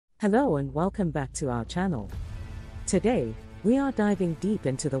Hello and welcome back to our channel. Today, we are diving deep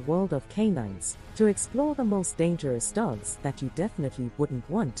into the world of canines to explore the most dangerous dogs that you definitely wouldn't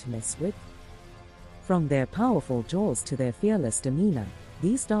want to mess with. From their powerful jaws to their fearless demeanor,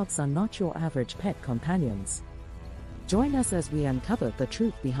 these dogs are not your average pet companions. Join us as we uncover the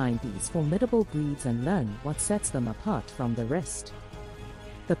truth behind these formidable breeds and learn what sets them apart from the rest.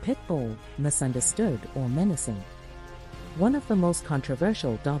 The pit bull, misunderstood or menacing. One of the most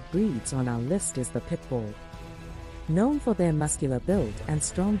controversial dog breeds on our list is the pit bull. Known for their muscular build and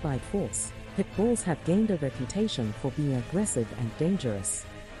strong bite force, pit bulls have gained a reputation for being aggressive and dangerous.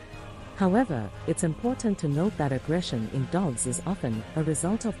 However, it's important to note that aggression in dogs is often a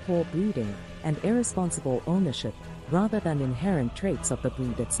result of poor breeding and irresponsible ownership, rather than inherent traits of the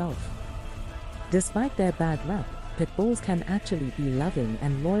breed itself. Despite their bad rap, pit bulls can actually be loving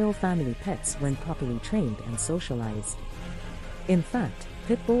and loyal family pets when properly trained and socialized. In fact,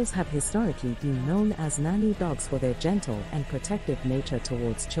 pit bulls have historically been known as nanny dogs for their gentle and protective nature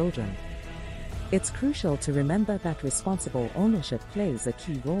towards children. It's crucial to remember that responsible ownership plays a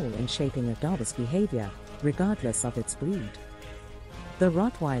key role in shaping a dog's behavior, regardless of its breed. The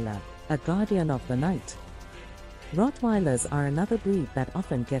Rottweiler, a guardian of the night. Rottweilers are another breed that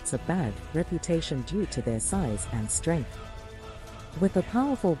often gets a bad reputation due to their size and strength. With a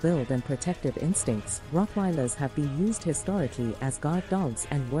powerful build and protective instincts, Rottweilers have been used historically as guard dogs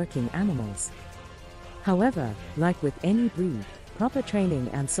and working animals. However, like with any breed, proper training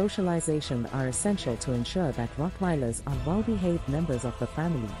and socialization are essential to ensure that Rottweilers are well-behaved members of the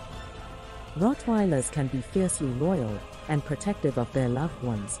family. Rottweilers can be fiercely loyal and protective of their loved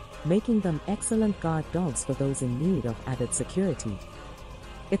ones, making them excellent guard dogs for those in need of added security.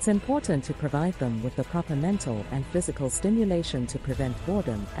 It's important to provide them with the proper mental and physical stimulation to prevent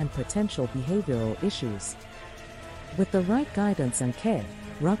boredom and potential behavioral issues. With the right guidance and care,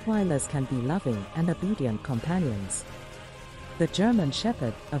 Rottweilers can be loving and obedient companions. The German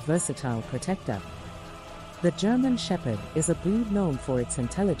Shepherd, a versatile protector. The German Shepherd is a breed known for its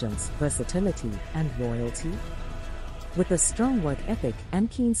intelligence, versatility, and loyalty. With a strong work ethic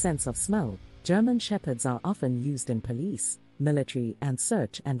and keen sense of smell, German Shepherds are often used in police, military, and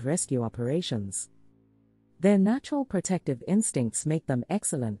search and rescue operations. Their natural protective instincts make them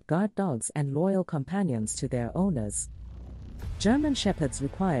excellent guard dogs and loyal companions to their owners. German Shepherds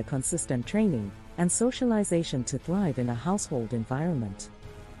require consistent training and socialization to thrive in a household environment.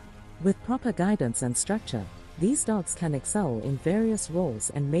 With proper guidance and structure, these dogs can excel in various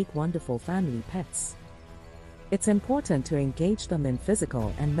roles and make wonderful family pets. It's important to engage them in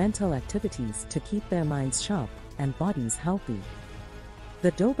physical and mental activities to keep their minds sharp and bodies healthy.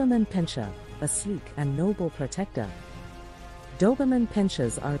 The Doberman Pinscher, a sleek and noble protector. Doberman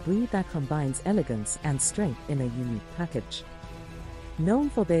Pinschers are a breed that combines elegance and strength in a unique package. Known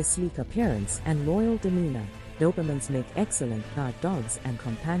for their sleek appearance and loyal demeanor, Dobermans make excellent guard dogs and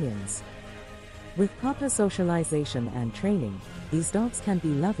companions. With proper socialization and training, these dogs can be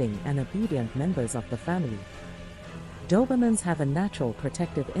loving and obedient members of the family. Dobermans have a natural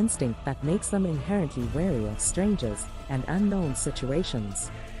protective instinct that makes them inherently wary of strangers and unknown situations.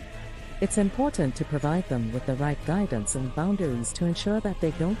 It's important to provide them with the right guidance and boundaries to ensure that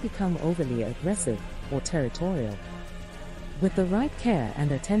they don't become overly aggressive or territorial. With the right care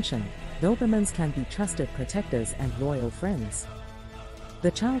and attention, Dobermans can be trusted protectors and loyal friends.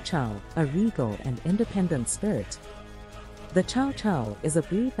 The Chow Chow, a regal and independent spirit. The Chow Chow is a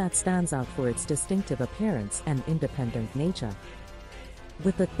breed that stands out for its distinctive appearance and independent nature.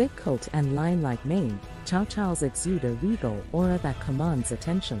 With a thick coat and lion-like mane, Chow Chows exude a regal aura that commands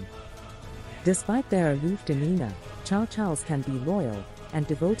attention. Despite their aloof demeanor, Chow Chows can be loyal and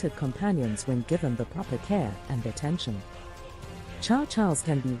devoted companions when given the proper care and attention. Chow Chows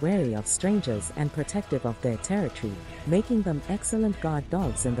can be wary of strangers and protective of their territory, making them excellent guard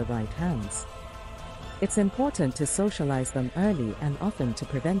dogs in the right hands. It's important to socialize them early and often to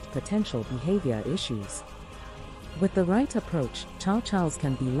prevent potential behavior issues. With the right approach, Chow Chows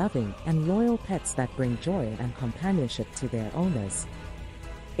can be loving and loyal pets that bring joy and companionship to their owners.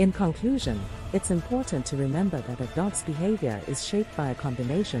 In conclusion, it's important to remember that a dog's behavior is shaped by a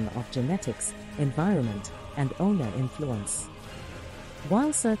combination of genetics, environment, and owner influence.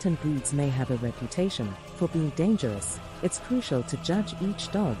 While certain breeds may have a reputation for being dangerous, it's crucial to judge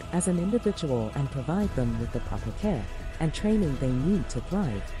each dog as an individual and provide them with the proper care and training they need to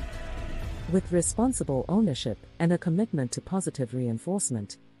thrive. With responsible ownership and a commitment to positive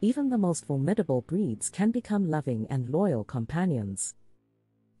reinforcement, even the most formidable breeds can become loving and loyal companions.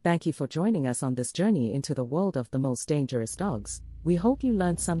 Thank you for joining us on this journey into the world of the most dangerous dogs. We hope you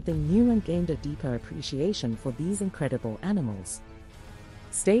learned something new and gained a deeper appreciation for these incredible animals.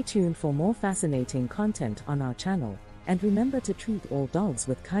 Stay tuned for more fascinating content on our channel, and remember to treat all dogs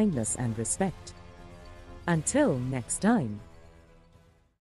with kindness and respect. Until next time.